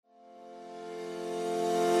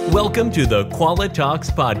Welcome to the Qualitalks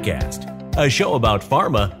Podcast, a show about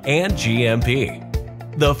pharma and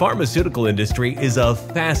GMP. The pharmaceutical industry is a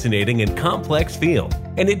fascinating and complex field,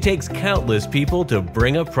 and it takes countless people to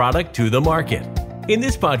bring a product to the market. In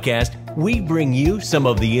this podcast, we bring you some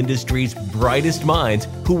of the industry's brightest minds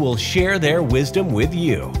who will share their wisdom with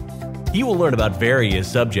you. You will learn about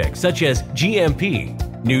various subjects such as GMP,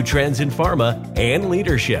 new trends in pharma, and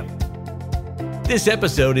leadership. This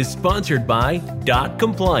episode is sponsored by Dot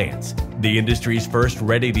Compliance, the industry's first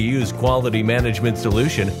ready-to-use quality management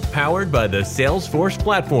solution powered by the Salesforce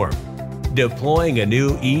platform. Deploying a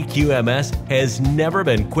new EQMS has never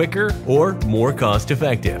been quicker or more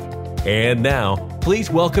cost-effective. And now, please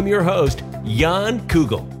welcome your host, Jan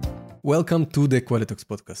Kugel. Welcome to the Qualitalks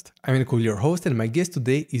Podcast. I'm Jan Kugel, your host, and my guest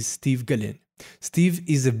today is Steve Galen. Steve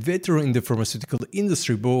is a veteran in the pharmaceutical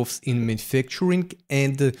industry, both in manufacturing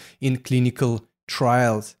and in clinical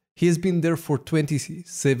trials. He has been there for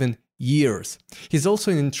 27 years. He's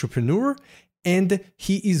also an entrepreneur, and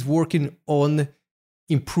he is working on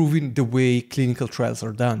improving the way clinical trials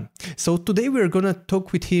are done. So today we're going to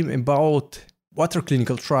talk with him about what are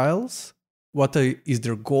clinical trials, is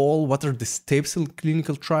their goal, what are the steps in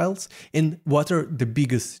clinical trials, and what are the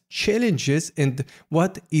biggest challenges, and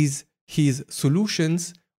what is his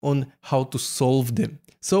solutions on how to solve them.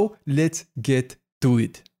 So let's get to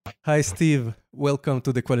it. Hi, Steve. Welcome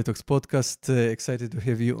to the Qualitalks Podcast. Excited to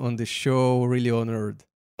have you on the show. Really honored.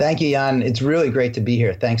 Thank you, Jan. It's really great to be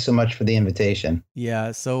here. Thanks so much for the invitation.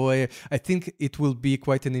 Yeah, so I think it will be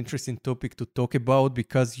quite an interesting topic to talk about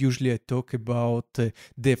because usually I talk about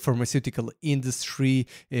the pharmaceutical industry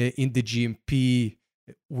in the GMP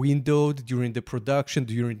window during the production,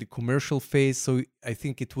 during the commercial phase. So I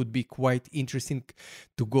think it would be quite interesting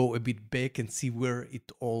to go a bit back and see where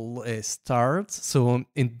it all starts. So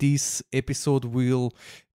in this episode, we'll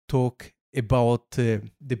talk about the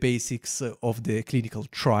basics of the clinical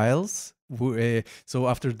trials. So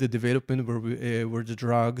after the development where the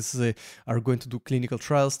drugs are going to do clinical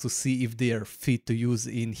trials to see if they are fit to use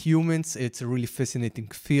in humans. It's a really fascinating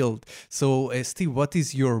field. So Steve, what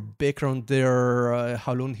is your background there?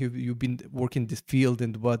 How long have you been working in this field,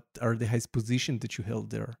 and what are the highest positions that you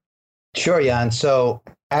held there? Sure, Jan. So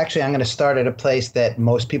actually, I'm going to start at a place that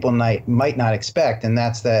most people might not expect, and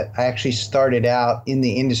that's that I actually started out in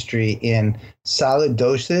the industry in solid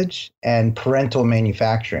dosage and parental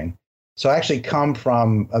manufacturing. So I actually come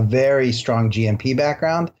from a very strong GMP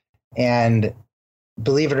background, and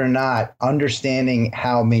believe it or not, understanding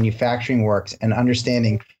how manufacturing works and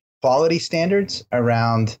understanding quality standards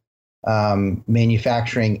around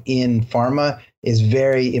manufacturing in pharma is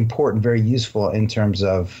very important, very useful in terms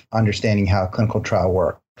of understanding how a clinical trial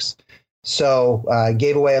works. So I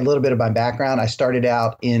gave away a little bit of my background. I started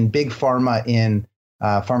out in big pharma in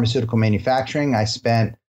pharmaceutical manufacturing. I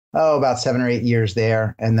spent about 7 or 8 years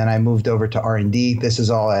there, and then I moved over to R&D. This is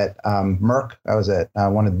all at Merck. I was at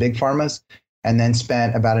one of the big pharmas, and then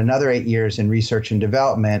spent about another 8 years in research and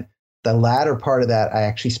development. The latter part of that I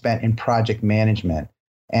actually spent in project management.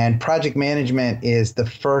 And project management is the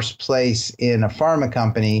first place in a pharma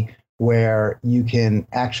company where you can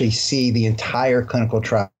actually see the entire clinical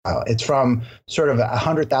trial. It's from sort of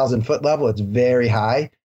 100,000 foot level. It's very high,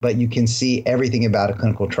 but you can see everything about a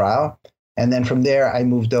clinical trial. And then from there, I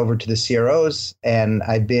moved over to the CROs, and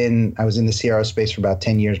I was in the CRO space for about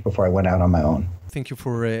 10 years before I went out on my own. Thank you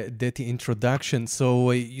for that introduction.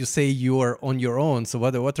 So you say you are on your own. So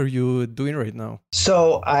what are you doing right now?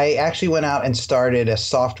 So I actually went out and started a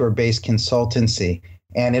software-based consultancy,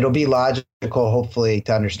 and it'll be logical, hopefully,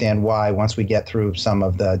 to understand why once we get through some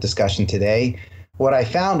of the discussion today. What I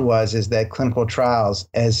found is that clinical trials,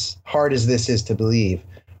 as hard as this is to believe,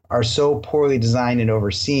 are so poorly designed and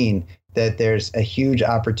overseen that there's a huge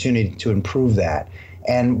opportunity to improve that.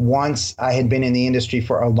 And once I had been in the industry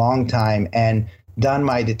for a long time and done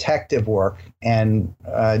my detective work and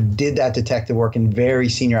did that detective work in very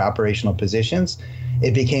senior operational positions,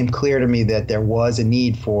 it became clear to me that there was a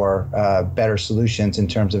need for better solutions in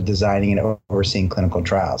terms of designing and overseeing clinical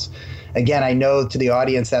trials. Again, I know to the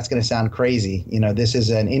audience that's going to sound crazy. This is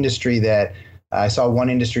an industry that I saw one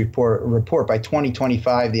industry report by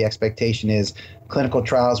 2025, the expectation is clinical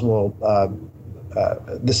trials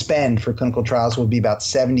the spend for clinical trials will be about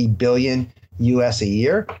 70 billion US a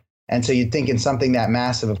year. And so you'd think in something that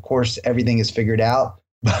massive, of course, everything is figured out,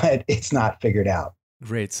 but it's not figured out.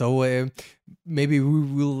 Great. So maybe we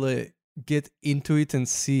will get into it and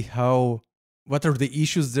see what are the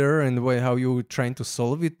issues there and how you're trying to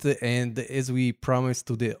solve it. And as we promised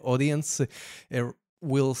to the audience,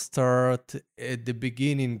 we'll start at the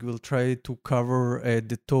beginning. We'll try to cover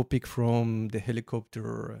the topic from the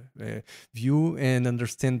helicopter view and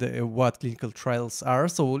understand what clinical trials are.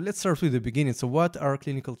 So let's start with the beginning. So what are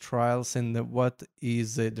clinical trials and what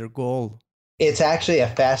is their goal? It's actually a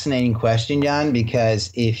fascinating question, Jan,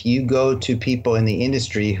 because if you go to people in the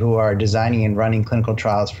industry who are designing and running clinical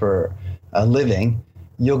trials for a living,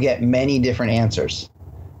 you'll get many different answers.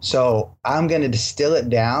 So I'm going to distill it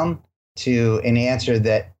down to an answer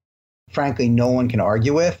that, frankly, no one can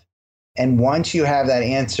argue with. And once you have that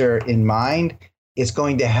answer in mind, it's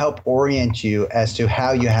going to help orient you as to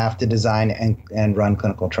how you have to design and run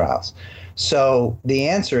clinical trials. So the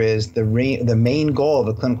answer is the main goal of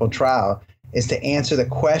a clinical trial is to answer the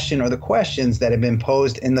question or the questions that have been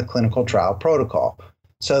posed in the clinical trial protocol.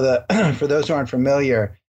 So for those who aren't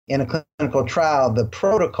familiar, in a clinical trial, the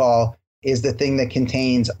protocol is the thing that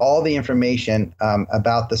contains all the information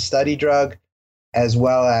about the study drug, as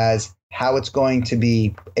well as how it's going to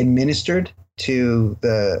be administered to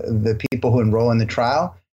the people who enroll in the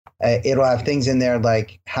trial. It'll have things in there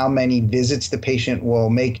like how many visits the patient will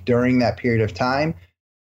make during that period of time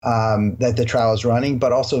that the trial is running,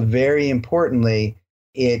 but also very importantly,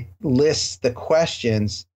 it lists the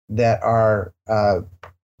questions that are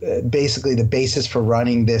basically the basis for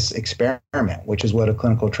running this experiment, which is what a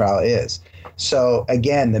clinical trial is. So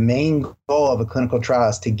again, the main goal of a clinical trial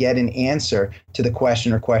is to get an answer to the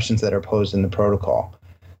question or questions that are posed in the protocol.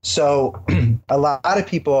 So a lot of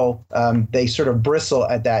people, they sort of bristle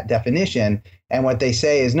at that definition. And what they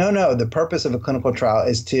say is, no, the purpose of a clinical trial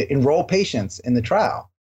is to enroll patients in the trial.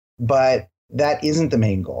 But that isn't the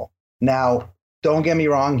main goal. Now, don't get me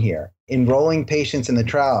wrong here. Enrolling patients in the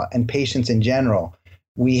trial and patients in general,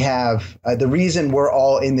 we have the reason we're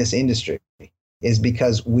all in this industry is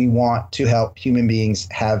because we want to help human beings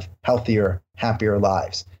have healthier, happier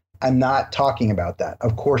lives. I'm not talking about that.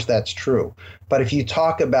 Of course, that's true. But if you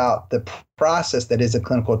talk about the process that is a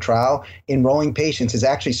clinical trial, enrolling patients is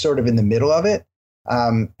actually sort of in the middle of it.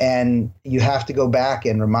 And you have to go back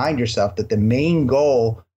and remind yourself that the main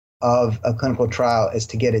goal of a clinical trial is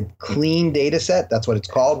to get a clean data set. That's what it's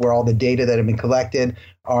called, where all the data that have been collected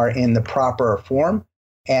are in the proper form.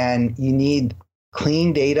 And you need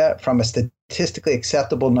clean data from a statistically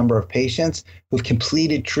acceptable number of patients who've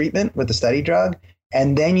completed treatment with the study drug.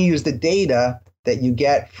 And then you use the data that you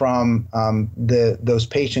get from those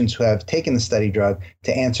patients who have taken the study drug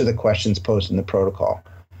to answer the questions posed in the protocol.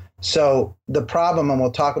 So the problem, and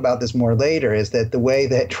we'll talk about this more later, is that the way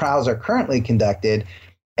that trials are currently conducted,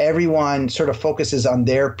 everyone sort of focuses on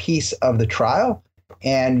their piece of the trial,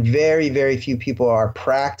 and very, very few people are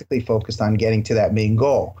practically focused on getting to that main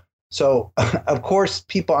goal. So, of course,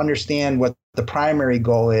 people understand what the primary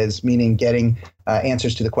goal is, meaning getting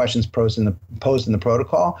answers to the questions posed in the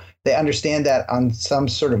protocol. They understand that on some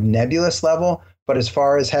sort of nebulous level, but as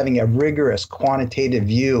far as having a rigorous quantitative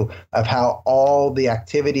view of how all the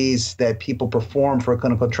activities that people perform for a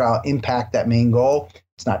clinical trial impact that main goal,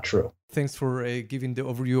 it's not true. Thanks for giving the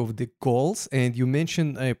overview of the goals. And you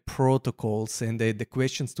mentioned protocols and the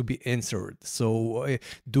questions to be answered. So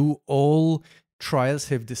do all trials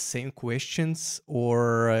have the same questions,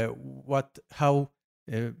 or how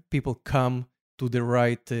people come to the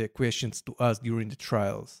right questions to ask during the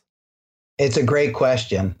trials? It's a great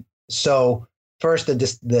question. So first,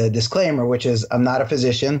 the disclaimer, which is I'm not a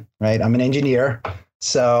physician, right? I'm an engineer.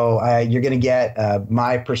 So you're going to get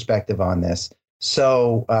my perspective on this.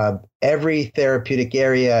 So every therapeutic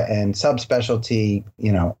area and subspecialty,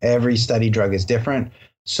 every study drug is different.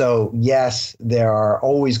 So yes, there are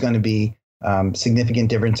always going to be significant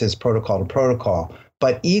differences protocol to protocol,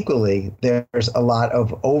 but equally there's a lot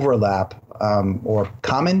of overlap or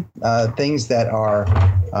common things that are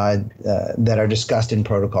discussed in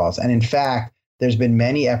protocols. And in fact, there's been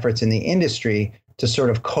many efforts in the industry to sort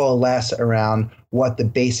of coalesce around what the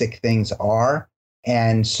basic things are,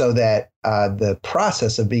 and so that the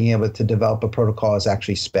process of being able to develop a protocol is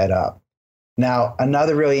actually sped up. Now,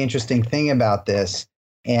 another really interesting thing about this,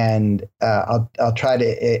 and I'll try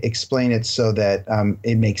to explain it so that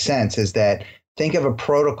it makes sense, is that think of a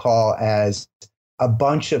protocol as a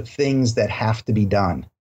bunch of things that have to be done.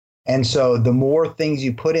 And so the more things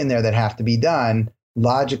you put in there that have to be done,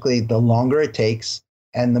 logically, the longer it takes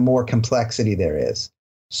and the more complexity there is.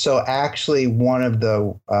 So actually, one of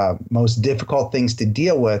the most difficult things to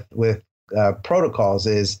deal with protocols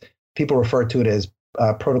is people refer to it as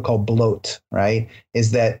protocol bloat, right?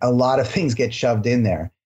 Is that a lot of things get shoved in there.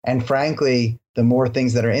 And frankly, the more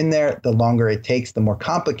things that are in there, the longer it takes, the more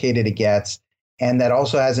complicated it gets. And that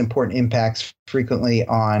also has important impacts frequently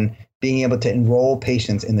on being able to enroll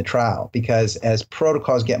patients in the trial, because as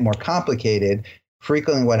protocols get more complicated,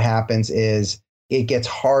 frequently what happens is it gets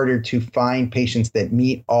harder to find patients that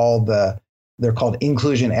meet all they're called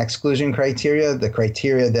inclusion-exclusion criteria, the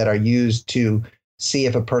criteria that are used to see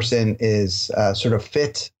if a person is sort of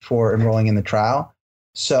fit for enrolling in the trial.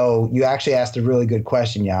 So you actually asked a really good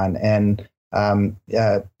question, Jan, and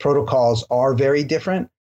protocols are very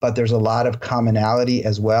different, but there's a lot of commonality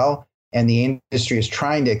as well. And the industry is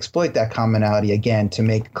trying to exploit that commonality, again, to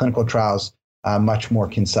make clinical trials much more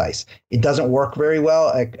concise. It doesn't work very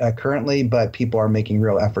well currently, but people are making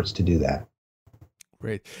real efforts to do that.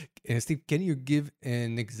 Great. And Steve, can you give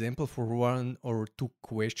an example for one or two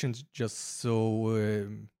questions just so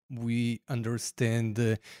we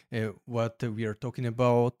understand what we are talking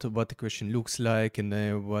about, what the question looks like,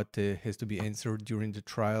 and what has to be answered during the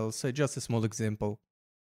trials? Just a small example.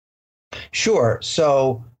 Sure.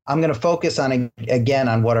 So I'm going to focus on, again,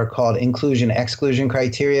 on what are called inclusion-exclusion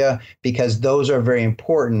criteria, because those are very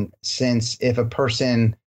important, since if a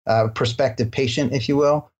person, prospective patient, if you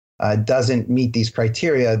will, doesn't meet these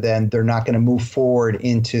criteria, then they're not going to move forward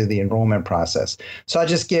into the enrollment process. So I'll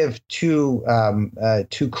just give two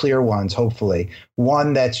clear ones, hopefully.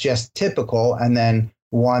 One that's just typical, and then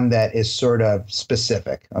one that is sort of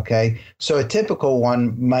specific, okay? So a typical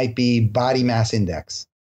one might be body mass index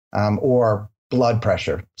or blood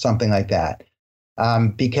pressure, something like that.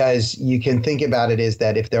 Because you can think about it is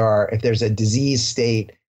that if there's a disease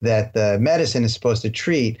state that the medicine is supposed to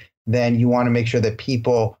treat, then you want to make sure that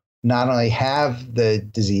people not only have the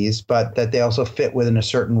disease, but that they also fit within a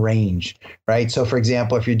certain range, right? So for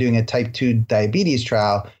example, if you're doing a type 2 diabetes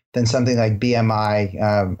trial, then something like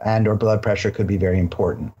BMI and or blood pressure could be very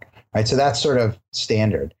important, right? So that's sort of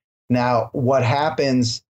standard. Now, what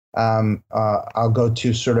happens, I'll go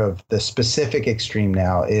to sort of the specific extreme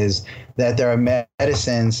now, is that there are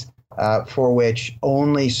medicines for which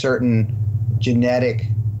only certain genetic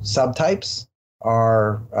subtypes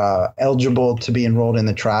are eligible to be enrolled in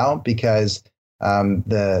the trial, because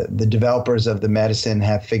the developers of the medicine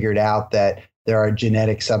have figured out that there are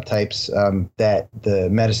genetic subtypes that the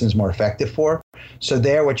medicine is more effective for. So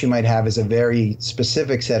there, what you might have is a very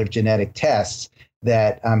specific set of genetic tests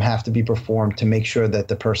that have to be performed to make sure that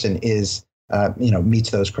the person is, meets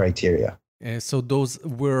those criteria. So those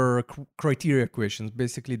were criteria questions,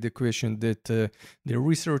 basically the question that the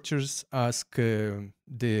researchers ask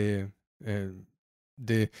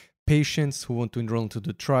the patients who want to enroll into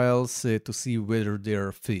the trials to see whether they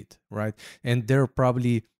are fit, right? And there are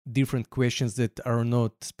probably different questions that are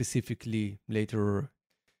not specifically later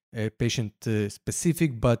patient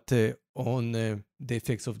specific, but on the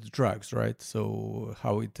effects of the drugs, right? So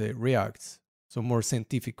how it reacts. So more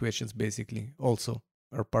scientific questions basically also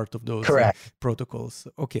are part of those protocols.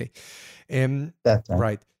 Okay. That's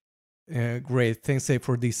right. Great. Thanks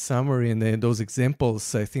for this summary and those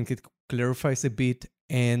examples. I think it clarifies a bit.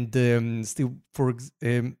 And Steve,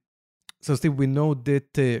 Steve, we know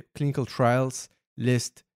that clinical trials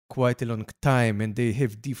last quite a long time, and they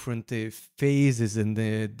have different phases and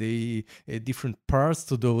they different parts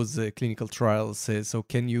to those clinical trials. So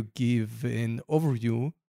can you give an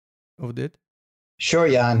overview of that? Sure,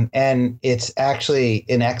 Jan. And it's actually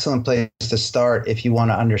an excellent place to start if you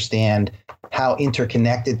want to understand how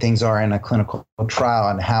interconnected things are in a clinical trial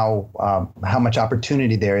and how much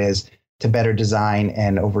opportunity there is to better design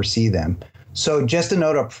and oversee them. So just a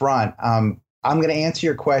note up front, I'm going to answer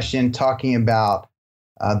your question talking about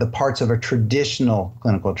the parts of a traditional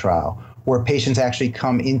clinical trial where patients actually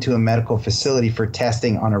come into a medical facility for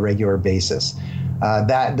testing on a regular basis.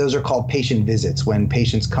 Those are called patient visits, when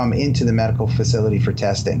patients come into the medical facility for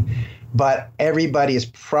testing. But everybody is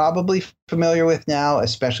probably familiar with now,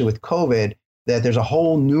 especially with COVID, that there's a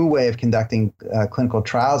whole new way of conducting clinical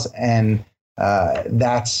trials, and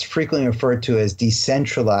that's frequently referred to as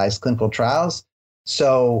decentralized clinical trials.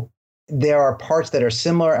 So there are parts that are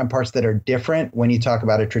similar and parts that are different when you talk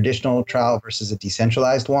about a traditional trial versus a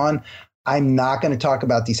decentralized one. I'm not going to talk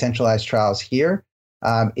about decentralized trials here.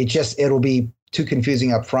 It'll be too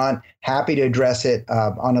confusing up front. Happy to address it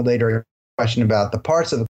on a later question about the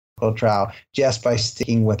parts of the clinical trial, just by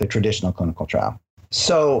sticking with a traditional clinical trial.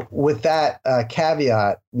 So with that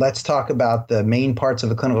caveat, let's talk about the main parts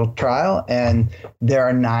of a clinical trial, and there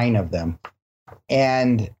are 9 of them.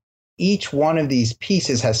 And each one of these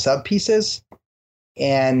pieces has sub-pieces,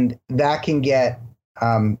 and that can get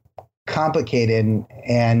complicated.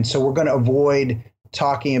 And so we're going to avoid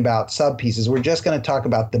talking about sub-pieces. We're just going to talk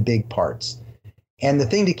about the big parts. And the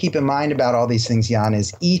thing to keep in mind about all these things, Jan,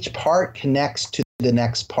 is each part connects to the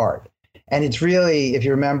next part. And it's really, if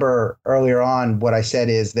you remember earlier on, what I said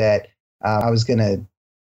is that I was going to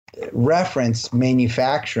reference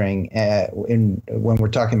manufacturing when we're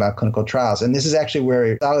talking about clinical trials. And this is actually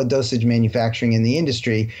where solid dosage manufacturing in the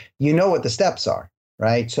industry, you know what the steps are,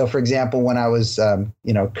 right? So for example, when I was,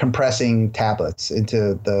 compressing tablets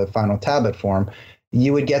into the final tablet form,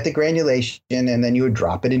 you would get the granulation and then you would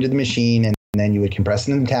drop it into the machine and then you would compress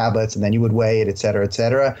it into tablets and then you would weigh it, et cetera, et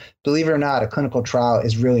cetera. Believe it or not, a clinical trial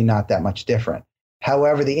is really not that much different.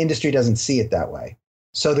 However, the industry doesn't see it that way.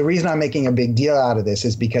 So the reason I'm making a big deal out of this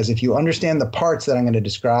is because if you understand the parts that I'm going to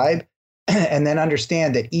describe and then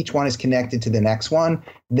understand that each one is connected to the next one,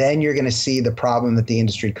 then you're going to see the problem that the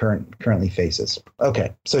industry currently faces.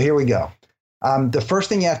 Okay, so here we go. The first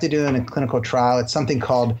thing you have to do in a clinical trial, it's something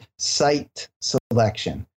called site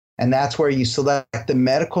selection. And that's where you select the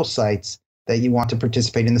medical sites that you want to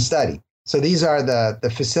participate in the study. So these are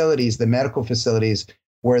the facilities, the medical facilities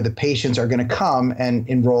where the patients are going to come and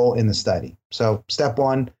enroll in the study. So step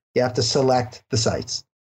one, you have to select the sites.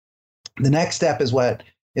 The next step is what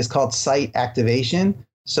is called site activation.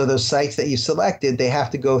 So those sites that you selected, they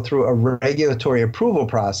have to go through a regulatory approval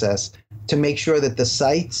process to make sure that the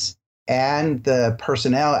sites and the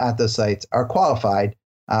personnel at those sites are qualified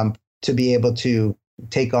to be able to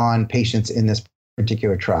take on patients in this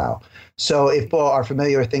particular trial. So if people are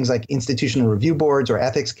familiar with things like institutional review boards or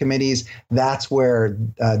ethics committees, that's where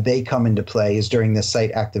they come into play, is during this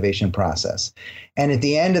site activation process. And at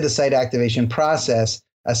the end of the site activation process,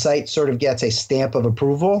 a site sort of gets a stamp of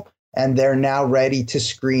approval and they're now ready to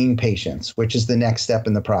screen patients, which is the next step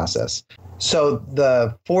in the process. So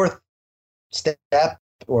the fourth step,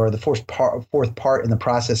 or the fourth part in the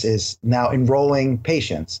process, is now enrolling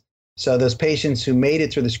patients. So those patients who made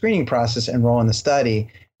it through the screening process enroll in the study,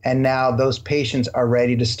 and now those patients are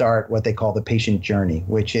ready to start what they call the patient journey,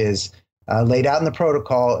 which is laid out in the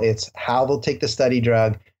protocol. It's how they'll take the study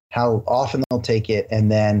drug, how often they'll take it,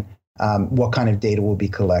 and then what kind of data will be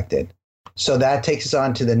collected. So that takes us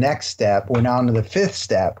on to the next step. We're now on to the fifth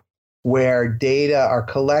step, where data are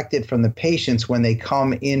collected from the patients when they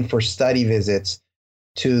come in for study visits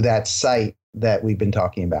to that site that we've been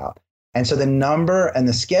talking about. And so the number and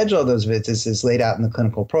the schedule of those visits is laid out in the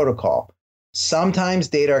clinical protocol. Sometimes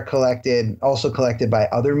data are also collected by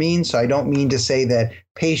other means. So I don't mean to say that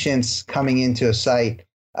patients coming into a site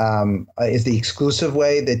is the exclusive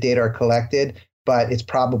way that data are collected, but it's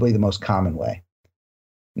probably the most common way.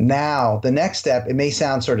 Now, the next step, it may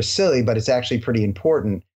sound sort of silly, but it's actually pretty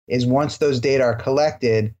important, is once those data are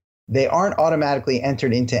collected, they aren't automatically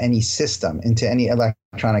entered into any system, into any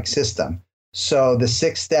electronic system. So the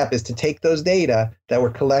sixth step is to take those data that were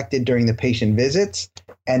collected during the patient visits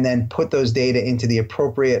and then put those data into the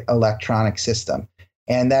appropriate electronic system.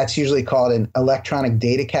 And that's usually called an electronic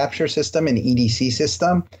data capture system, an EDC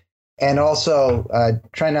system. And also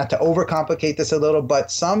try not to overcomplicate this a little,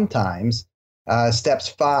 but sometimes steps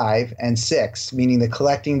 5 and 6, meaning the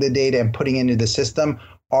collecting the data and putting it into the system,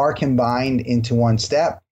 are combined into one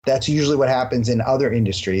step. That's usually what happens in other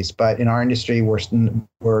industries, but in our industry,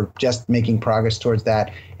 we're just making progress towards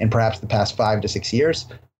that in perhaps the past 5 to 6 years.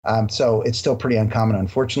 So it's still pretty uncommon,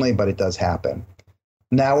 unfortunately, but it does happen.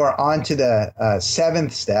 Now we're on to the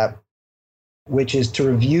seventh step, which is to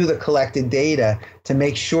review the collected data to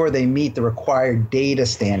make sure they meet the required data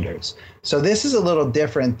standards. So this is a little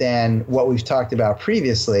different than what we've talked about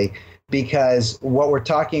previously, because what we're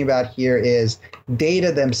talking about here is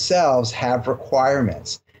data themselves have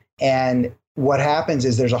requirements. And what happens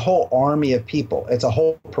is there's a whole army of people. It's a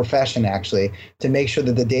whole profession, actually, to make sure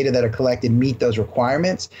that the data that are collected meet those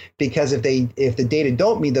requirements. Because if the data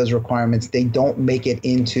don't meet those requirements, they don't make it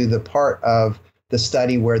into the part of the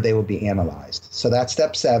study where they will be analyzed. So that's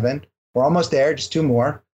step 7. We're almost there, just 2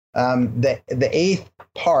 more. The eighth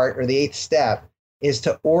part, or the eighth step, is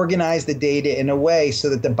to organize the data in a way so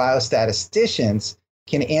that the biostatisticians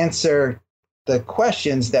can answer the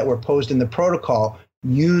questions that were posed in the protocol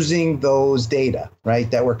using those data, right,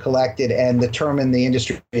 that were collected. And the term in the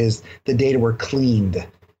industry is the data were cleaned.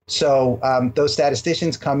 So those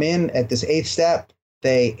statisticians come in at this 8th step,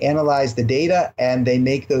 they analyze the data, and they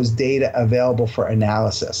make those data available for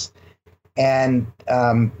analysis. And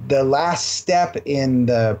the last step in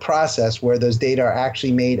the process where those data are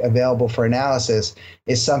actually made available for analysis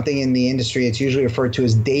is something in the industry, it's usually referred to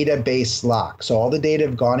as database lock. So all the data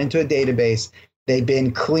have gone into a database, they've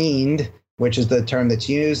been cleaned, which is the term that's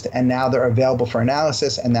used, and now they're available for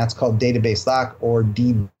analysis, and that's called database lock, or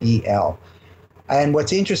DBL. And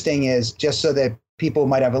what's interesting is, just so that people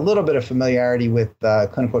might have a little bit of familiarity with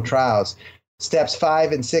clinical trials, steps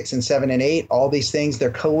 5 and 6 and 7 and 8, all these things, they're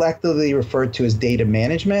collectively referred to as data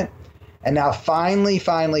management. And now finally,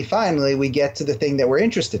 we get to the thing that we're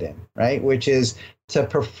interested in, right? Which is to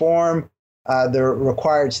perform the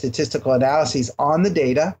required statistical analyses on the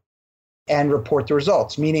data and report the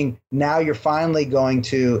results, meaning now you're finally going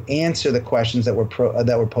to answer the questions that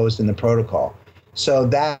were posed in the protocol. So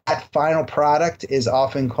that final product is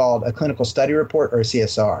often called a clinical study report or a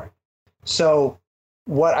CSR. So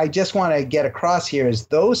what I just want to get across here is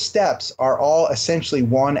those steps are all essentially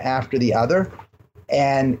one after the other.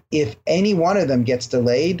 And if any one of them gets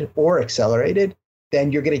delayed or accelerated,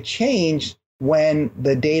 then you're going to change when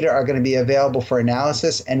the data are going to be available for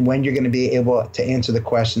analysis and when you're going to be able to answer the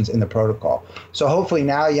questions in the protocol. So hopefully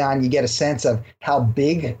now, Jan, you get a sense of how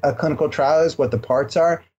big a clinical trial is, what the parts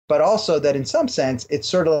are, but also that in some sense, it's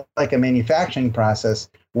sort of like a manufacturing process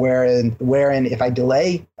wherein if I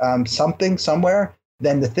delay something somewhere,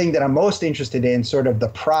 then the thing that I'm most interested in, sort of the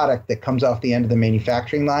product that comes off the end of the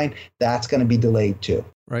manufacturing line, that's going to be delayed too.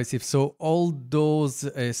 Right, Steve. So all those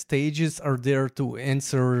stages are there to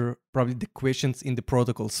answer probably the questions in the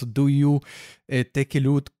protocol. So do you take a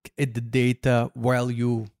look at the data while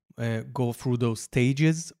you go through those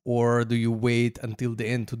stages, or do you wait until the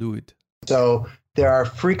end to do it? So they're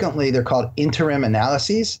called interim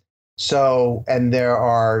analyses. So, and there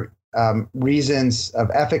are reasons of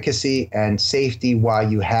efficacy and safety why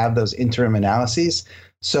you have those interim analyses.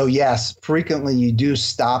 So yes, frequently you do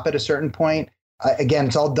stop at a certain point. Again,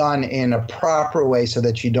 it's all done in a proper way so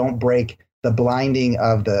that you don't break the blinding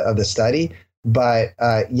of the study. But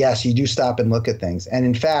yes, you do stop and look at things. And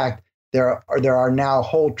in fact, there are now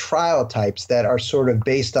whole trial types that are sort of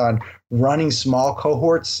based on running small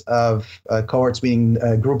cohorts meaning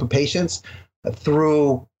a group of patients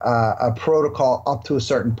through a protocol up to a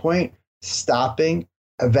certain point, stopping,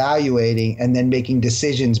 evaluating, and then making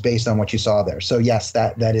decisions based on what you saw there. So yes,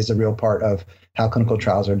 that is a real part of how clinical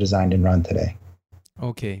trials are designed and run today.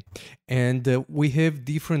 Okay. And we have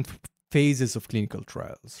different phases of clinical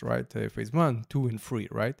trials, right? Phase 1, 2, and 3,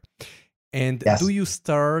 right? And yes. Do you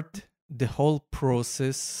start the whole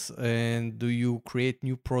process and do you create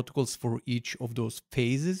new protocols for each of those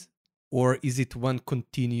phases? Or is it one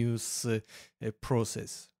continuous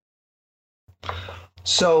process?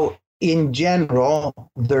 So in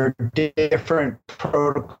general, there are different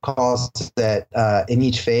protocols that in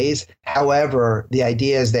each phase. However, the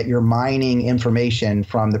idea is that you're mining information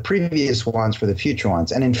from the previous ones for the future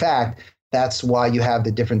ones. And in fact, that's why you have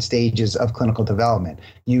the different stages of clinical development.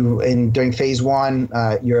 During phase 1,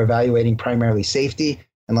 you're evaluating primarily safety,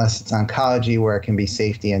 unless it's oncology where it can be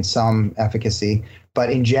safety and some efficacy. But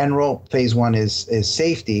in general, phase 1 is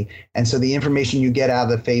safety. And so the information you get out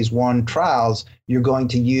of the phase 1 trials, you're going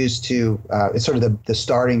to use it's sort of the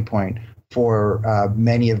starting point for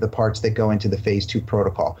many of the parts that go into the phase 2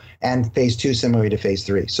 protocol. And phase 2 similarly to phase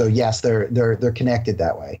 3. So yes, they're connected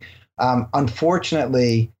that way.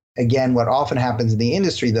 Unfortunately, again, what often happens in the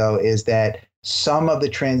industry, though, is that some of the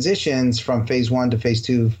transitions from phase 1 to phase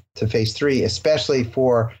 2 to phase 3, especially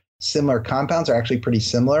for similar compounds, are actually pretty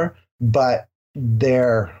similar, but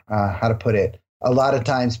they're, a lot of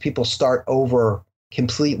times people start over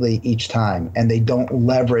completely each time and they don't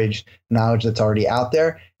leverage knowledge that's already out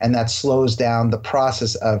there, and that slows down the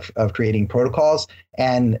process of creating protocols.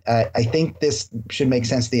 And I think this should make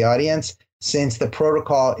sense to the audience, since the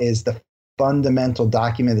protocol is the fundamental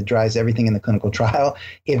document that drives everything in the clinical trial.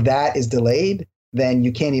 If that is delayed, then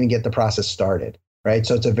you can't even get the process started, right?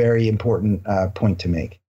 So it's a very important point to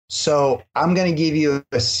make. So I'm going to give you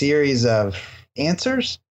a series of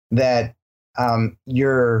answers that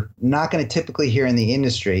you're not going to typically hear in the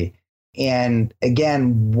industry. And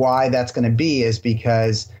again, why that's going to be is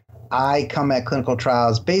because I come at clinical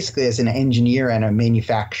trials basically as an engineer and a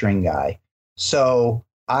manufacturing guy. So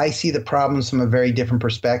I see the problems from a very different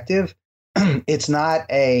perspective. It's not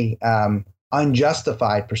a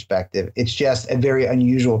unjustified perspective. It's just a very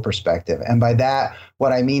unusual perspective. And by that,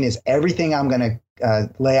 what I mean is everything I'm going to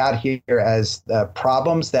lay out here as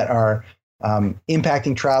problems that are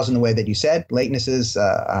impacting trials in the way that you said, latenesses,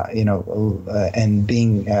 and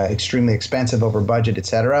being extremely expensive over budget, et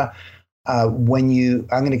cetera. I'm going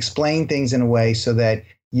to explain things in a way so that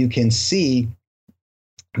you can see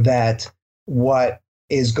that what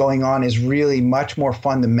is going on is really much more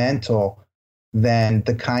fundamental than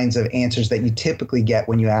the kinds of answers that you typically get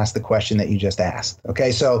when you ask the question that you just asked. Okay,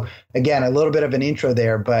 so again, a little bit of an intro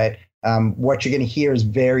there, but what you're going to hear is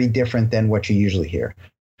very different than what you usually hear.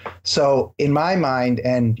 So in my mind,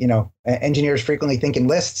 and engineers frequently think in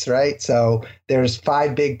lists, right? So there's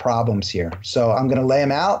 5 big problems here. So I'm going to lay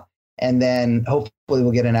them out, and then hopefully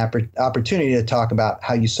we'll get an opportunity to talk about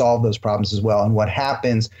how you solve those problems as well and what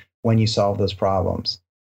happens when you solve those problems.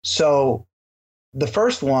 So the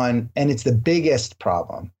first one, and it's the biggest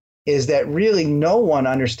problem, is that really no one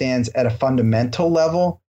understands at a fundamental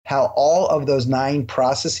level how all of those 9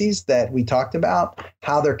 processes that we talked about,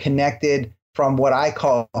 how they're connected from what I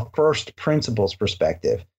call a first principles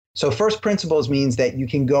perspective. So first principles means that you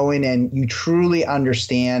can go in and you truly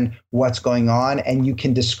understand what's going on, and you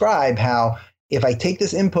can describe how if I take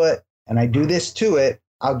this input and I do this to it,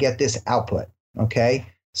 I'll get this output. Okay.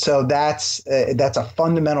 So that's a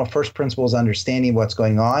fundamental first principles understanding of what's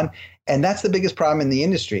going on. And that's the biggest problem in the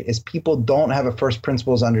industry is people don't have a first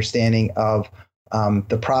principles understanding of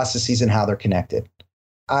the processes and how they're connected.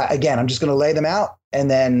 Again, I'm just going to lay them out, and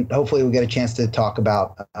then hopefully we'll get a chance to talk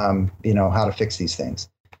about how to fix these things.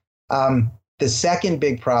 The second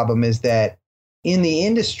big problem is that in the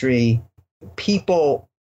industry, people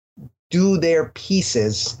do their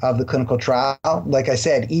pieces of the clinical trial. Like I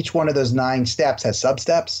said, each one of those 9 steps has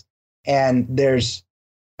sub-steps, and there's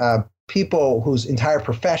people whose entire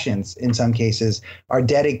professions, in some cases, are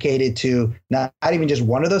dedicated to not even just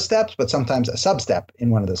one of those steps, but sometimes a sub-step in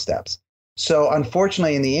one of those steps. So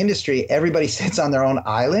unfortunately, in the industry, everybody sits on their own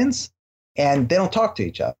islands, and they don't talk to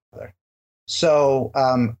each other. So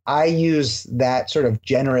I use that sort of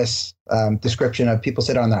generous description of people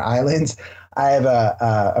sit on their islands. I have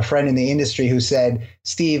a friend in the industry who said,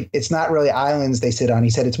 Steve, it's not really islands they sit on. He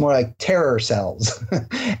said, it's more like terror cells.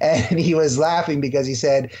 And he was laughing because he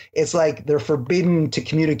said, it's like they're forbidden to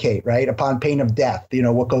communicate, right? Upon pain of death,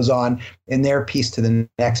 what goes on in their piece to the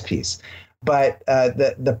next piece. But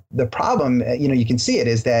the problem, you can see it,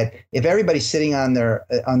 is that if everybody's sitting on their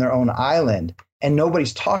own island and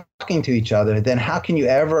nobody's talking to each other, then how can you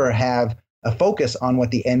ever have a focus on what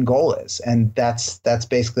the end goal is? And that's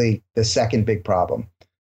basically the second big problem.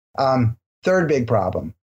 Third big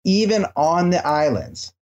problem, even on the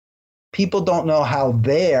islands, people don't know how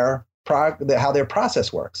their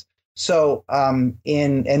process works. So and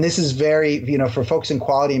this is very, for folks in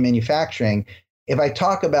quality and manufacturing, if I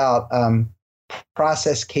talk about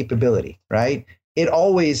process capability, right? It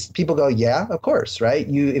always, people go, yeah, of course, right?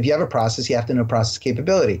 If you have a process, you have to know process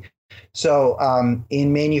capability. So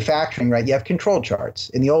in manufacturing, right, you have control charts.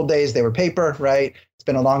 In the old days, they were paper, right? It's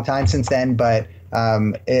been a long time since then, but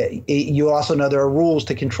you also know there are rules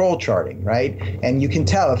to control charting, right? And you can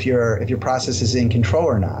tell if your process is in control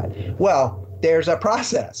or not. Well, there's a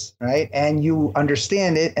process, right? And you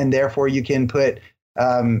understand it, and therefore you can put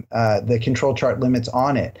the control chart limits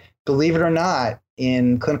on it. Believe it or not,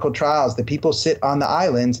 in clinical trials, the people sit on the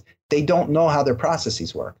islands, they don't know how their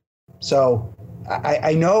processes work. So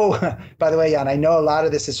I know, by the way, Jan, I know a lot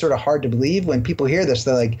of this is sort of hard to believe. When people hear this,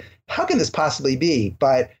 they're like, how can this possibly be?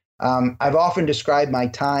 But I've often described my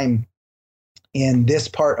time in this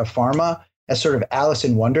part of pharma as sort of Alice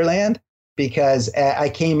in Wonderland, because I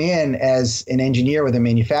came in as an engineer with a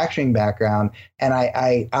manufacturing background, and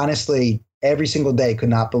I honestly, every single day, could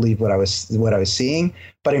not believe what I was seeing.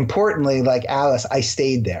 But importantly, like Alice, I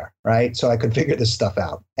stayed there, right? So I could figure this stuff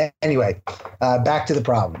out. Anyway, back to the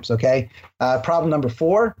problems, okay? Problem number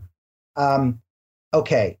 4,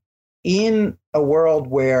 okay, in a world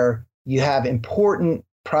where you have important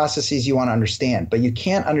processes you want to understand, but you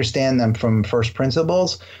can't understand them from first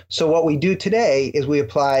principles. So what we do today is we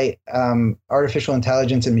apply artificial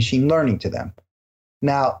intelligence and machine learning to them.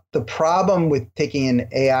 Now, the problem with taking an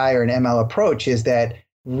AI or an ML approach is that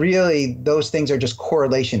really those things are just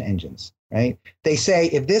correlation engines, right? They say,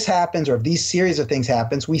 if this happens, or if these series of things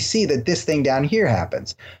happens, we see that this thing down here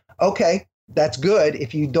happens. Okay, that's good.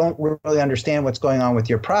 If you don't really understand what's going on with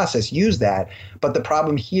your process, use that. But the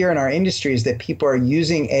problem here in our industry is that people are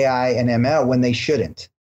using AI and ML when they shouldn't.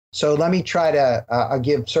 So let me try to, I'll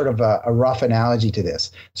give sort of a rough analogy to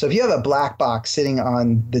this. So if you have a black box sitting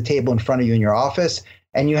on the table in front of you in your office,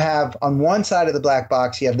 and you have on one side of the black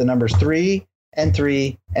box, you have the numbers 3 and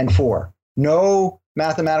 3 and 4. No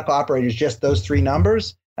mathematical operators, just those 3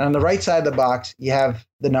 numbers. And on the right side of the box, you have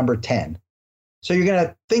the number 10. So you're going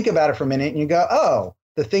to think about it for a minute and you go, oh,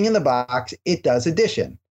 the thing in the box, it does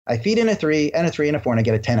addition. I feed in a 3 and a 3 and a 4 and I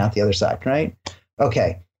get a 10 out the other side, right?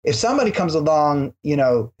 Okay. If somebody comes along,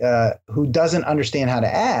 who doesn't understand how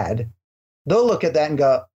to add, they'll look at that and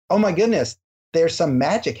go, oh my goodness, there's some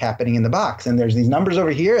magic happening in the box. And there's these numbers over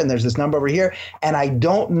here and there's this number over here. And I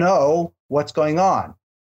don't know what's going on.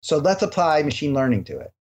 So let's apply machine learning to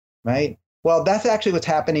it, right? Well, that's actually what's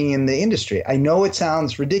happening in the industry. I know it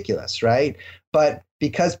sounds ridiculous, right? But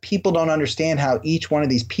because people don't understand how each one of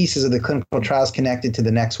these pieces of the clinical trial is connected to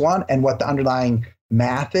the next one and what the underlying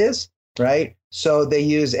math is, right? So they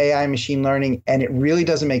use AI and machine learning, and it really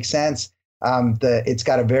doesn't make sense. It's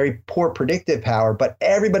got a very poor predictive power, but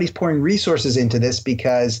everybody's pouring resources into this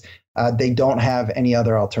because they don't have any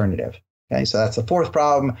other alternative. Okay, so that's the 4th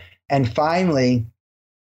problem. And finally,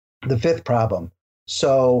 the 5th problem.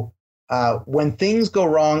 So when things go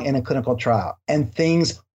wrong in a clinical trial, and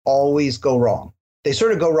things always go wrong, they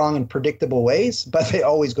sort of go wrong in predictable ways, but they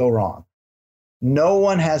always go wrong. No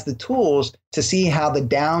one has the tools to see how the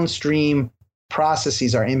downstream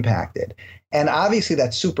processes are impacted. And obviously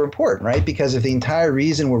that's super important, right? Because if the entire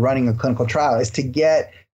reason we're running a clinical trial is to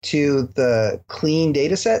get to the clean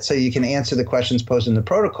data set so you can answer the questions posed in the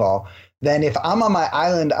protocol, then if I'm on my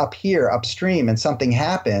island up here upstream and something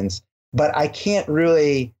happens, but I can't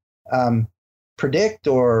really predict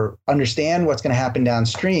or understand what's going to happen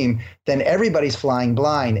downstream, then everybody's flying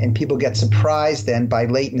blind and people get surprised then by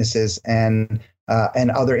latenesses and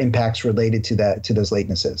other impacts related to those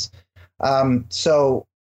latenesses. So,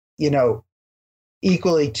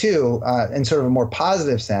 equally too, in sort of a more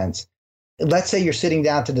positive sense, let's say you're sitting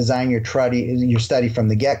down to design your study from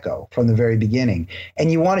the get-go, from the very beginning,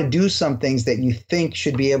 and you want to do some things that you think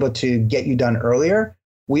should be able to get you done earlier.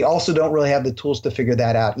 We also don't really have the tools to figure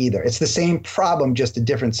that out either. It's the same problem, just a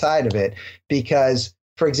different side of it. Because,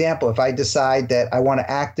 for example, if I decide that I want to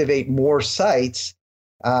activate more sites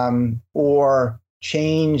or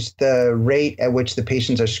change the rate at which the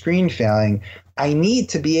patients are screen failing, I need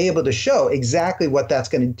to be able to show exactly what that's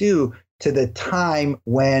going to do to the time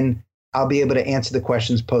when I'll be able to answer the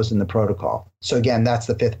questions posed in the protocol. So again, that's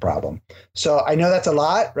the fifth problem. So I know that's a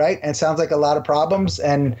lot, right? And it sounds like a lot of problems.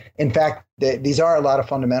 And in fact, these are a lot of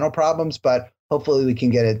fundamental problems, but hopefully we can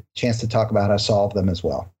get a chance to talk about how to solve them as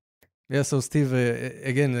well. Yeah, so Steve,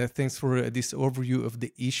 again, thanks for this overview of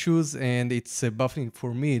the issues. And it's baffling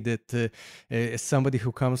for me that as somebody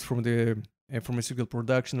who comes from the pharmaceutical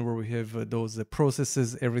production, where we have those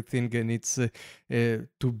processes, everything needs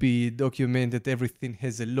to be documented, everything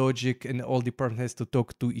has a logic, and all departments has to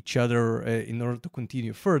talk to each other in order to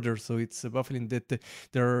continue further. So it's baffling that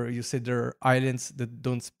you said there are islands that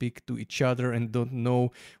don't speak to each other and don't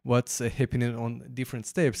know what's happening on different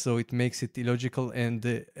steps. So it makes it illogical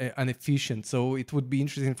and inefficient. So it would be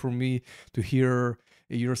interesting for me to hear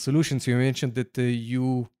your solutions. You mentioned that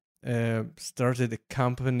you started a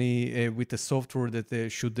company with a software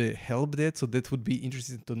that should help that. So that would be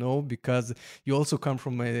interesting to know, because you also come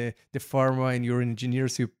from the pharma and you're an engineer,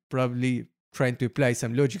 so you're probably trying to apply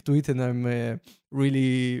some logic to it, and I'm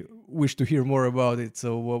really wish to hear more about it.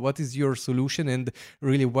 So what is your solution, and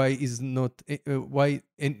really why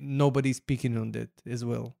nobody's speaking on that as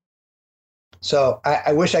well? So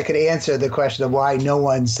I wish I could answer the question of why no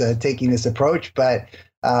one's taking this approach, but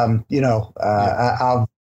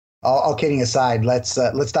all kidding aside, let's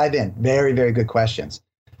dive in. Very, very good questions.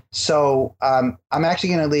 So I'm actually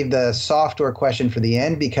going to leave the software question for the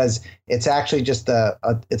end, because it's actually just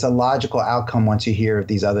it's a logical outcome once you hear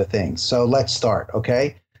these other things. So let's start,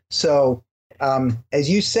 okay? So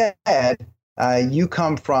as you said, you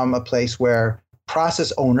come from a place where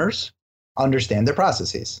process owners understand their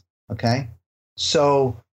processes, okay?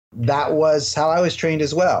 So that was how I was trained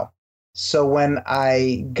as well. So when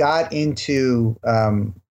I got into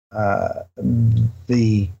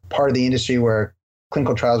the part of the industry where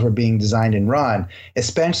clinical trials were being designed and run,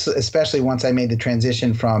 especially once I made the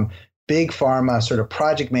transition from big pharma sort of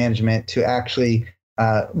project management to actually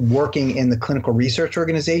working in the clinical research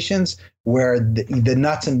organizations where the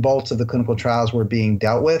nuts and bolts of the clinical trials were being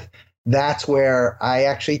dealt with, that's where I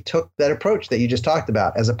actually took that approach that you just talked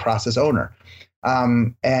about as a process owner,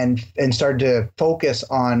 and started to focus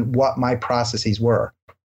on what my processes were.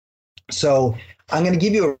 So I'm going to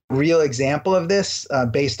give you a real example of this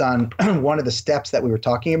based on one of the steps that we were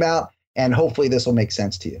talking about, and hopefully this will make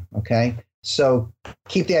sense to you, okay? So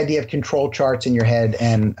keep the idea of control charts in your head,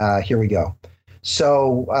 and here we go.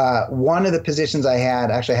 So one of the positions I had,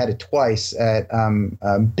 actually I had it twice at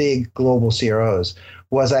big global CROs,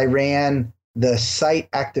 was I ran the site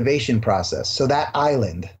activation process. So that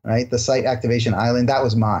island, right, the site activation island, that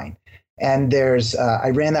was mine. And I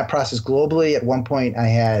ran that process globally. At one point I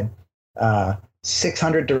had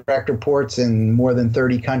 600 direct reports in more than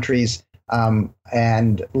 30 countries,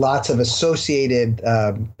 and lots of associated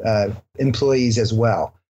employees as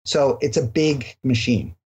well. So it's a big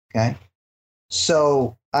machine, okay?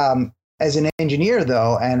 So as an engineer,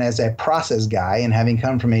 though, and as a process guy, and having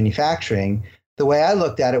come from manufacturing, the way I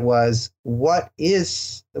looked at it was, what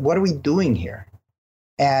are we doing here?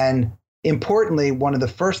 And importantly, one of the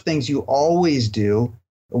first things you always do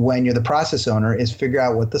when you're the process owner is figure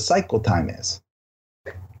out what the cycle time is.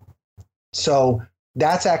 So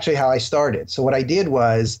that's actually how I started. So what I did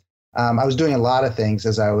was I was doing a lot of things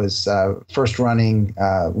as I was first running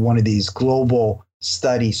one of these global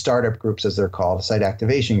study startup groups, as they're called, a site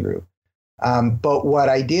activation group. But what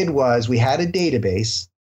I did was we had a database.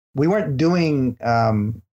 We weren't doing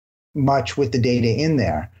much with the data in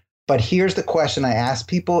there, But here's the question I asked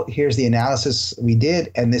people. Here's the analysis we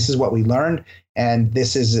did, and this is what we learned. And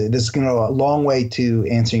this is going to go a long way to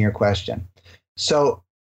answering your question. So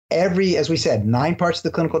as we said, 9 parts of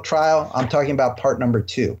the clinical trial. I'm talking about part number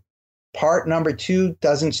 2. Part number 2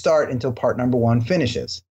 doesn't start until part number 1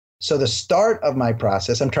 finishes. So the start of my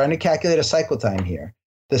process, I'm trying to calculate a cycle time here.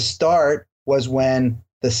 The start was when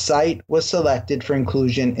the site was selected for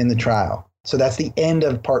inclusion in the trial. So that's the end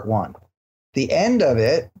of part 1. The end of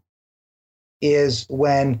it is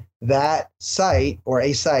when that site or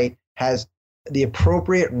a site has the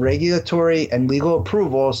appropriate regulatory and legal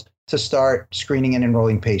approvals to start screening and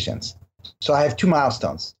enrolling patients. So I have 2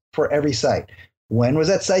 milestones for every site. When was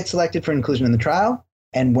that site selected for inclusion in the trial?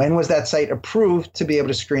 And when was that site approved to be able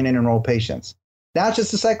to screen and enroll patients? Now it's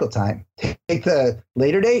just a cycle time. Take the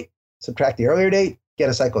later date, subtract the earlier date, get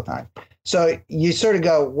a cycle time. So you sort of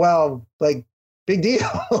go, well, like, big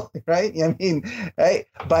deal, right? I mean, right?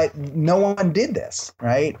 But no one did this,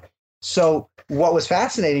 right? So what was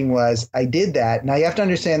fascinating was I did that. Now you have to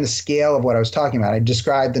understand the scale of what I was talking about. I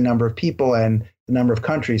described the number of people and the number of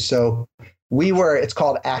countries. So it's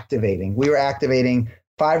called activating. We were activating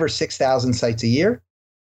 5,000 or 6,000 sites a year.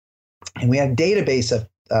 And we had a database of,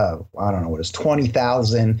 I don't know what it is,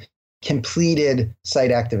 20,000 completed site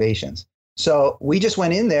activations. So we just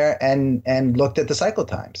went in there and looked at the cycle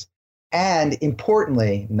times. And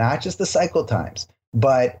importantly, not just the cycle times,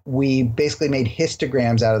 but we basically made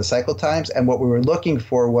histograms out of the cycle times. And what we were looking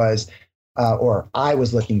for was, or I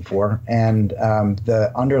was looking for, and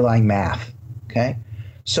the underlying math. Okay.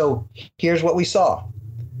 So here's what we saw.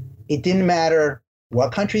 It didn't matter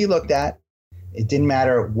what country you looked at. It didn't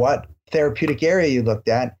matter what therapeutic area you looked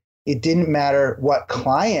at. It didn't matter what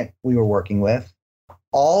client we were working with.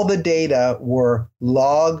 All the data were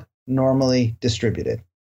log normally distributed,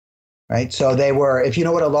 right? So they were, if you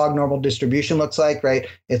know what a log normal distribution looks like, right?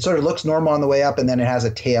 It sort of looks normal on the way up and then it has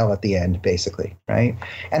a tail at the end, basically, right?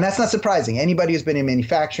 And that's not surprising. Anybody who's been in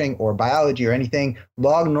manufacturing or biology or anything,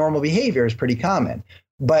 log normal behavior is pretty common,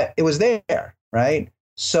 but it was there, right?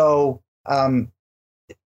 So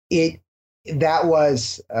that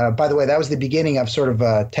was, by the way, that was the beginning of sort of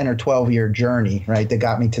a 10 or 12 year journey, right? That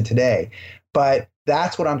got me to today. But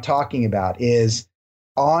that's what I'm talking about is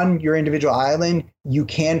on your individual island, you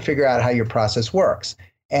can figure out how your process works.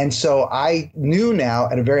 And so I knew now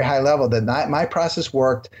at a very high level that my process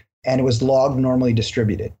worked and it was log normally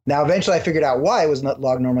distributed. Now, eventually I figured out why it was not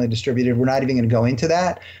log normally distributed. We're not even going to go into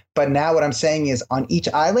that. But now what I'm saying is on each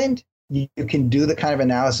island, you can do the kind of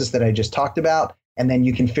analysis that I just talked about. And then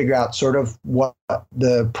you can figure out sort of what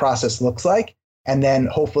the process looks like, and then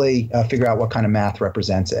hopefully figure out what kind of math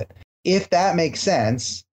represents it. If that makes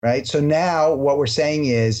sense, right? So now what we're saying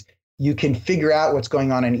is you can figure out what's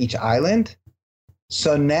going on each island.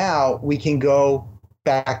 So now we can go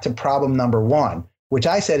back to problem number 1, which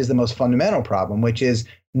I said is the most fundamental problem, which is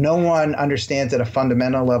no one understands at a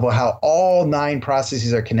fundamental level how all 9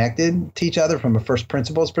 processes are connected to each other from a first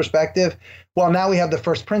principles perspective. Well, now we have the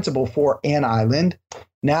first principle for an island.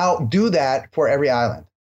 Now do that for every island,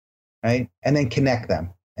 right? And then connect them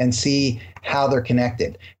and see how they're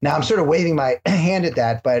connected. Now I'm sort of waving my hand at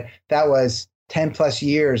that, but that was 10 plus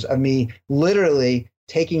years of me literally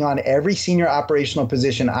taking on every senior operational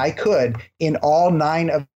position I could in all 9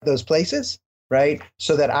 of those places, right?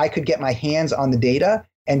 So that I could get my hands on the data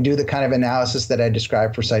and do the kind of analysis that I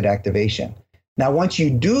described for site activation. Now, once you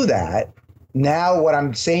do that, now what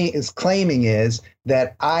I'm saying is claiming is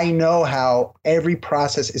that I know how every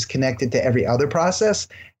process is connected to every other process.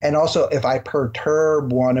 And also if I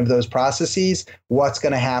perturb one of those processes, what's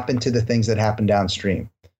going to happen to the things that happen downstream.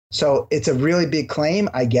 So it's a really big claim.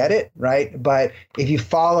 I get it, right? But if you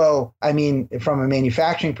follow, I mean, from a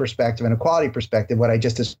manufacturing perspective and a quality perspective, what I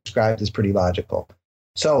just described is pretty logical.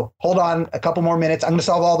 So hold on a couple more minutes. I'm going to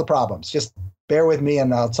solve all the problems. Just bear with me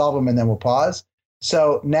and I'll solve them and then we'll pause.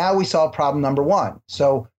 So now we solve problem number 1.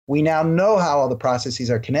 So we now know how all the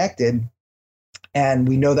processes are connected, and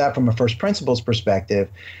we know that from a first principles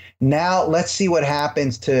perspective. Now let's see what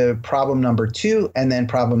happens to problem number 2 and then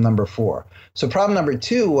problem number 4. So problem number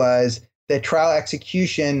 2 was that trial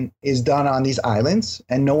execution is done on these islands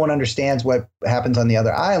and no one understands what happens on the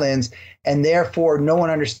other islands. And therefore no one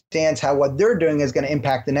understands how what they're doing is going to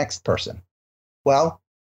impact the next person. Well,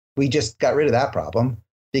 we just got rid of that problem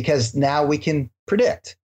because now we can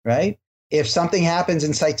predict, right? If something happens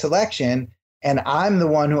in site selection and I'm the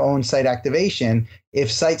one who owns site activation, if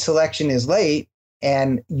site selection is late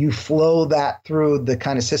and you flow that through the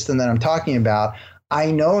kind of system that I'm talking about,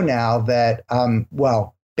 I know now that,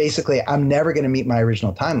 basically I'm never going to meet my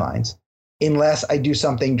original timelines unless I do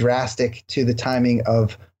something drastic to the timing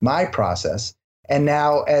of my process. And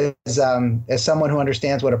now, as someone who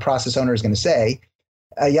understands what a process owner is going to say,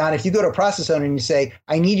 Jan, if you go to a process owner and you say,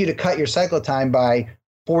 I need you to cut your cycle time by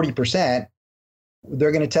 40%,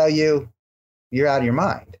 they're going to tell you, you're out of your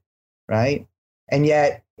mind, right? And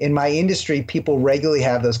yet, in my industry, people regularly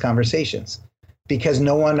have those conversations because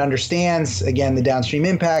no one understands, again, the downstream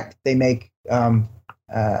impact. They make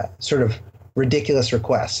sort of ridiculous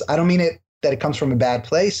requests. I don't mean that it comes from a bad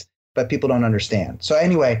place, but people don't understand. So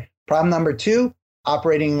anyway, problem number 2,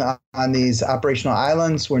 operating on these operational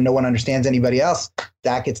islands where no one understands anybody else,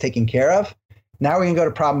 that gets taken care of. Now we're going to go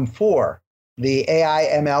to problem 4, the AI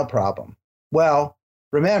ML problem. Well,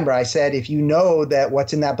 remember, I said if you know that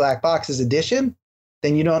what's in that black box is addition,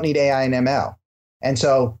 then you don't need AI and ML. And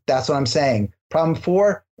so that's what I'm saying. Problem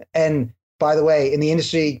 4, and by the way, in the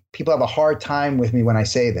industry, people have a hard time with me when I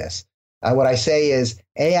say this. What I say is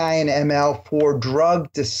AI and ML for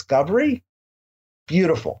drug discovery,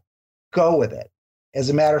 beautiful. Go with it. As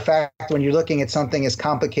a matter of fact, when you're looking at something as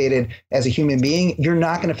complicated as a human being, you're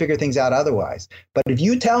not going to figure things out otherwise. But if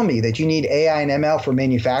you tell me that you need AI and ML for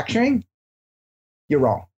manufacturing, you're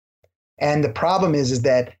wrong. And the problem is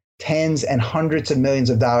that tens and hundreds of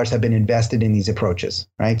millions of dollars have been invested in these approaches,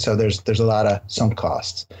 right? So there's a lot of sunk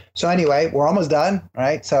costs. So anyway, we're almost done,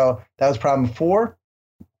 right? So that was problem 4.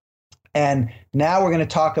 And now we're going to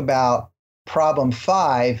talk about problem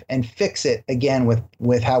 5 and fix it again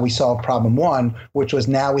with how we solved problem 1, which was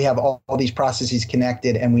now we have all these processes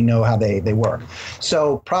connected and we know how they work.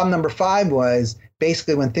 So problem number 5 was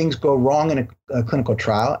basically when things go wrong in a clinical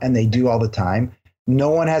trial, and they do all the time, no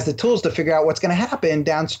one has the tools to figure out what's going to happen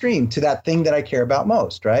downstream to that thing that I care about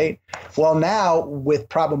most, right? Well, now with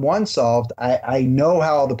problem 1 solved, I know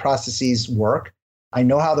how all the processes work. I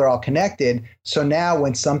know how they're all connected. So now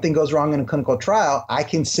when something goes wrong in a clinical trial, I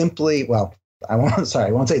can simply, I won't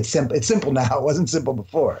say it's simple. It's simple now. It wasn't simple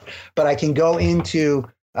before. But I can go into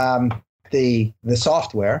the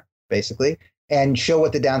software, basically, and show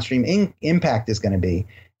what the downstream impact is going to be.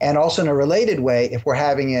 And also in a related way, if we're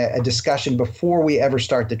having a discussion before we ever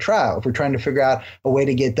start the trial, if we're trying to figure out a way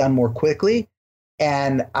to get done more quickly,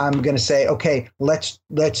 and I'm going to say, okay, let's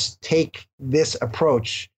take this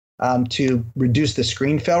approach to reduce the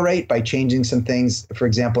screen fail rate by changing some things, for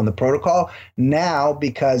example, in the protocol. Now,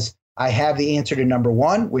 because I have the answer to number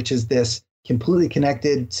 1, which is this completely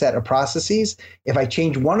connected set of processes, if I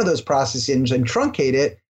change one of those processes and truncate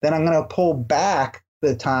it, then I'm going to pull back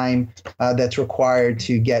the time that's required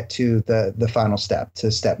to get to the final step,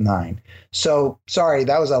 to step 9. So sorry,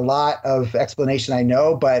 that was a lot of explanation, I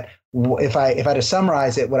know, but if I had to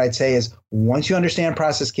summarize it, what I'd say is once you understand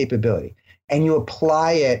process capability and you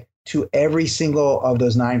apply it to every single of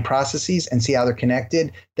those 9 processes and see how they're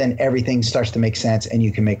connected, then everything starts to make sense and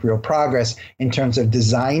you can make real progress in terms of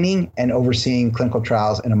designing and overseeing clinical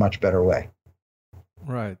trials in a much better way.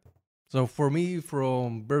 Right. So for me,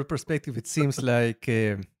 from bird perspective, it seems like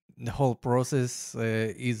the whole process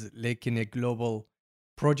is like in a global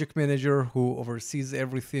project manager who oversees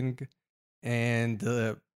everything and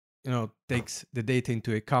takes the data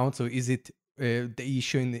into account. So is it the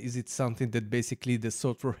issue, and is it something that basically the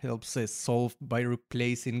software helps solve by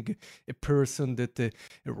replacing a person that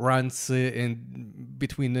runs and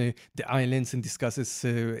between the islands and discusses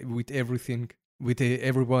with everything? With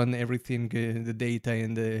everyone, everything, the data,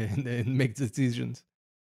 and make decisions.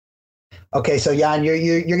 Okay, so Jan,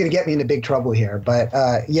 you're going to get me into big trouble here, but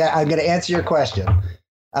yeah, I'm going to answer your question.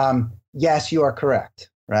 Yes, you are correct,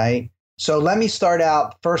 right? So let me start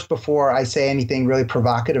out first before I say anything really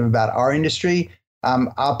provocative about our industry.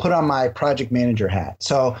 I'll put on my project manager hat.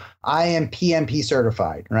 So I am PMP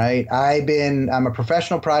certified, right? I'm a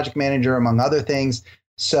professional project manager, among other things.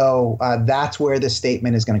 So that's where this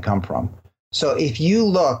statement is going to come from. So if you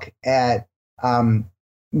look at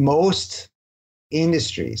most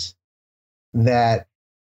industries that,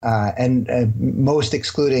 and most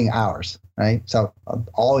excluding ours, right? So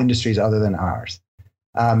all industries other than ours.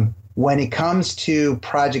 When it comes to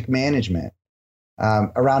project management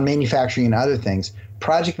around manufacturing and other things,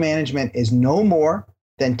 project management is no more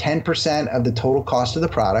than 10% of the total cost of the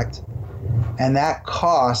product. And that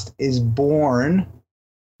cost is borne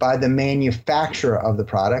by the manufacturer of the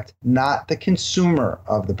product, not the consumer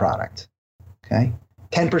of the product, okay?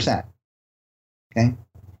 10%, okay?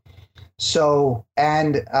 So,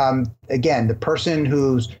 and again, the person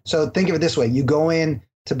so think of it this way, you go in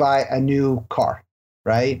to buy a new car,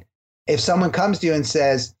 right? If someone comes to you and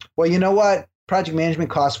says, well, you know what? Project management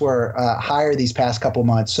costs were higher these past couple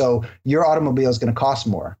months, so your automobile is going to cost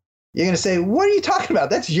more. You're going to say, what are you talking about?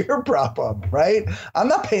 That's your problem, right? I'm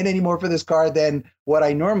not paying any more for this car than what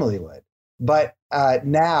I normally would. But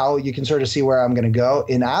now you can sort of see where I'm going to go.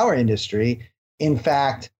 In our industry, in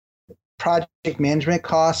fact, project management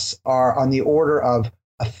costs are on the order of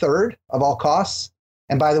a third of all costs.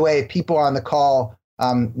 And by the way, people on the call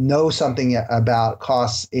know something about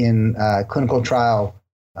costs in clinical trials.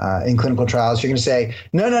 You're going to say,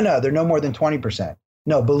 no, they're no more than 20%.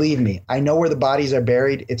 No, believe me, I know where the bodies are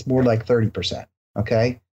buried. It's more like 30%.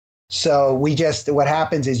 Okay. So what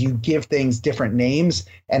happens is you give things different names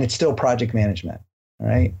and it's still project management.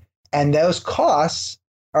 Right. And those costs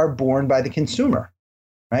are borne by the consumer.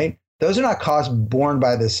 Right. Those are not costs borne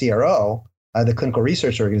by the CRO, the clinical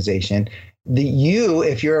research organization.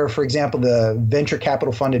 If you're, for example, the venture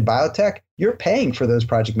capital funded biotech, you're paying for those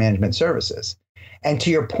project management services. And to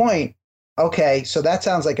your point, okay, so that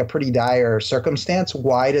sounds like a pretty dire circumstance.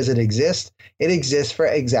 Why does it exist? It exists for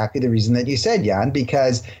exactly the reason that you said, Jan,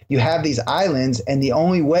 because you have these islands, and the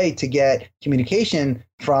only way to get communication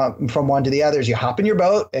from one to the other is you hop in your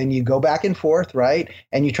boat and you go back and forth, right?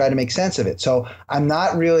 And you try to make sense of it. So I'm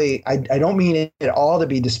not really, I don't mean it at all to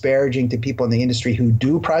be disparaging to people in the industry who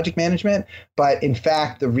do project management, but in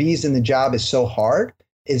fact, the reason the job is so hard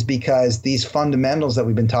is because these fundamentals that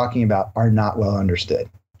we've been talking about are not well understood.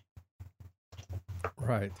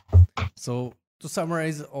 Right. So to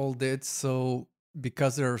summarize all that, so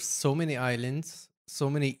because there are so many islands, so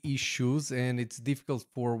many issues, and it's difficult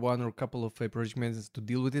for one or a couple of project managers to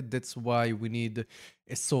deal with it, that's why we need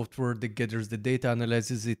a software that gathers the data,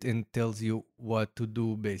 analyzes it, and tells you what to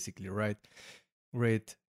do, basically, right?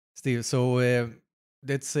 Great, Steve. So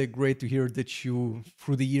that's great to hear that you,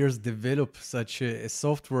 through the years, develop such a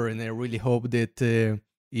software, and I really hope that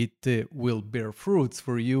it will bear fruits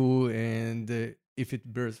for you, and if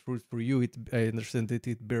it bears fruit for you, I understand that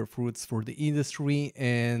it bears fruits for the industry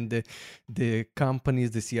and the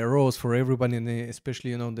companies, the CROs, for everybody, and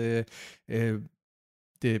especially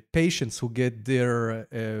the patients who get their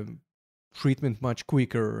treatment much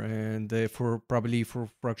quicker, and probably for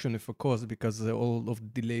fraction of a cost, because all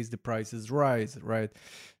of delays the prices rise, right?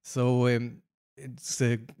 So it's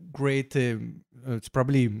a great. It's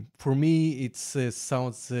probably, for me, it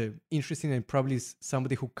sounds interesting, and probably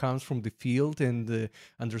somebody who comes from the field and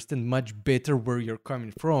understand much better where you're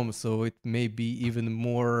coming from. So it may be even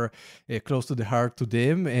more close to the heart to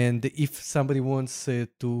them. And if somebody wants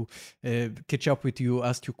to catch up with you,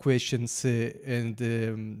 ask you questions,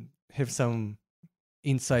 and have some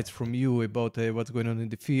insights from you about what's going on in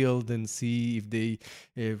the field, and see if they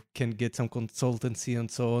can get some consultancy and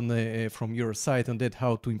so on from your side on that,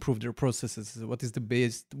 how to improve their processes, what is the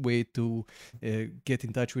best way to get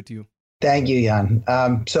in touch with you? Thank you, Jan.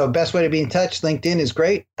 So best way to be in touch, LinkedIn is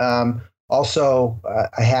great. Also,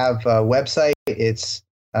 I have a website. It's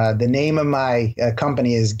the name of my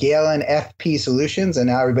company is Galen FP Solutions, and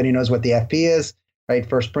now everybody knows what the FP is, right?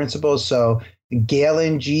 First principles. So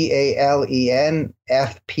Galen, Galen,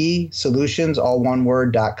 FP Solutions, all one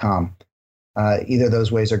word.com. Either of those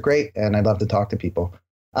ways are great, and I'd love to talk to people.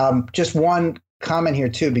 Just one comment here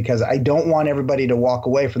too, because I don't want everybody to walk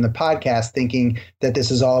away from the podcast thinking that this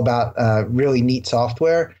is all about really neat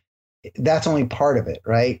software. That's only part of it,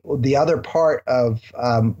 right? The other part of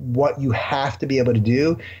what you have to be able to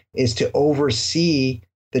do is to oversee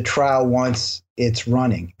the trial once it's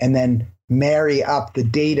running, and then marry up the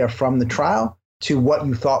data from the trial to what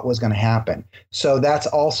you thought was going to happen. So that's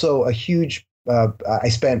also a huge, I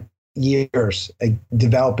spent years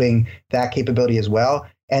developing that capability as well.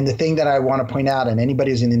 And the thing that I want to point out, and anybody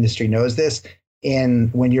who's in the industry knows this,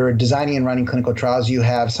 when you're designing and running clinical trials, you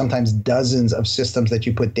have sometimes dozens of systems that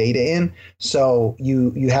you put data in. So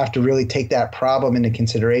you have to really take that problem into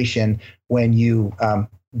consideration when you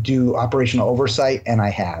do operational oversight, and I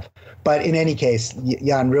have. But in any case,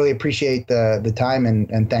 Jan, really appreciate the time,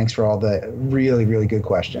 and thanks for all the really, really good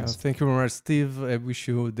questions. Thank you very much, Steve. I wish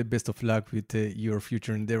you the best of luck with your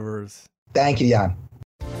future endeavors. Thank you, Jan.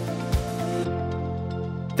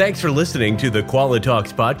 Thanks for listening to the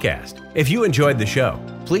Qualitalks podcast. If you enjoyed the show,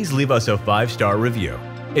 please leave us a 5-star review.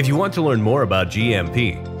 If you want to learn more about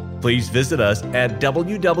GMP, please visit us at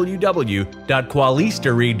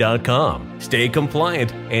www.qualistery.com. Stay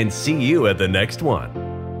compliant and see you at the next one.